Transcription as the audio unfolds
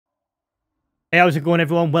Hey, how's it going,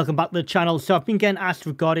 everyone? Welcome back to the channel. So I've been getting asked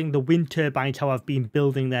regarding the wind turbines, how I've been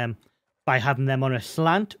building them by having them on a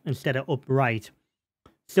slant instead of upright.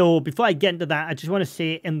 So before I get into that, I just want to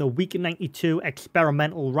say in the week 92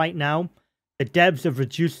 experimental right now, the devs have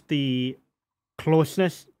reduced the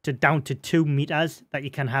closeness down to 2 meters that you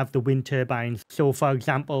can have the wind turbines. So for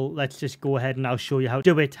example, let's just go ahead and I'll show you how to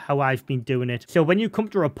do it, how I've been doing it. So when you come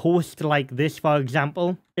to a post like this, for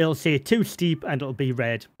example, it'll say too steep and it'll be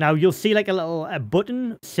red. Now you'll see like a little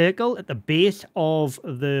button circle at the base of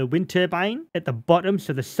the wind turbine at the bottom,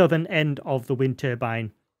 so the southern end of the wind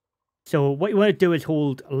turbine. So what you want to do is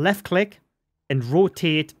hold left click and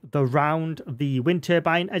rotate around the wind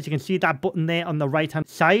turbine. As you can see, that button there on the right hand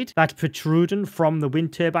side, that's protruding from the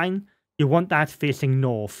wind turbine. You want that facing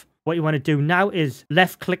north. What you want to do now is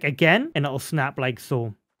left click again and it'll snap like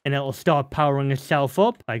so. And it'll start powering itself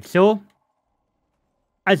up like so.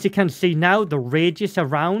 As you can see now, the radius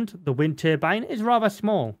around the wind turbine is rather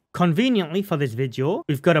small. Conveniently for this video,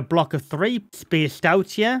 we've got a block of 3 spaced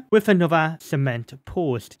out here with another cement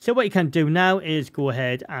post. So what you can do now is go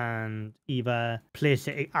ahead and either place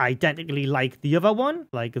it identically like the other one,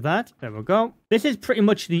 like that. There we go. This is pretty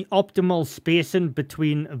much the optimal spacing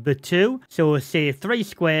between the two. So say 3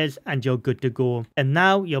 squares and you're good to go. And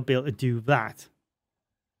now you'll be able to do that.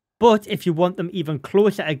 But if you want them even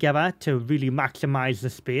closer together to really maximize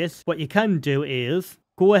the space, what you can do is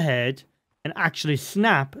go ahead and actually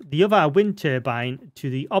snap the other wind turbine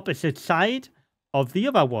to the opposite side of the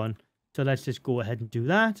other one. So let's just go ahead and do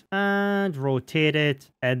that and rotate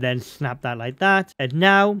it and then snap that like that. And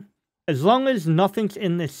now, as long as nothing's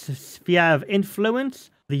in this sphere of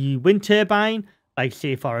influence, the wind turbine, like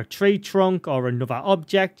say for a tree trunk or another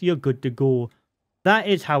object, you're good to go. That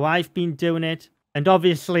is how I've been doing it. And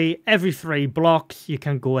obviously, every 3 blocks, you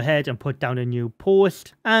can go ahead and put down a new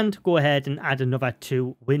post and go ahead and add another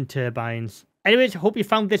 2 wind turbines. Anyways, hope you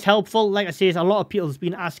found this helpful. Like I say, a lot of people have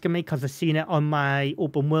been asking me because I've seen it on my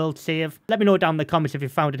open world save. Let me know down in the comments if you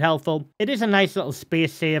found it helpful. It is a nice little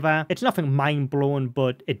space saver. It's nothing mind-blowing,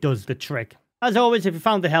 but it does the trick. As always, if you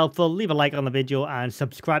found it helpful, leave a like on the video and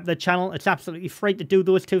subscribe to the channel. It's absolutely free to do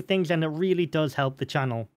those 2 things and it really does help the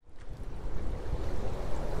channel.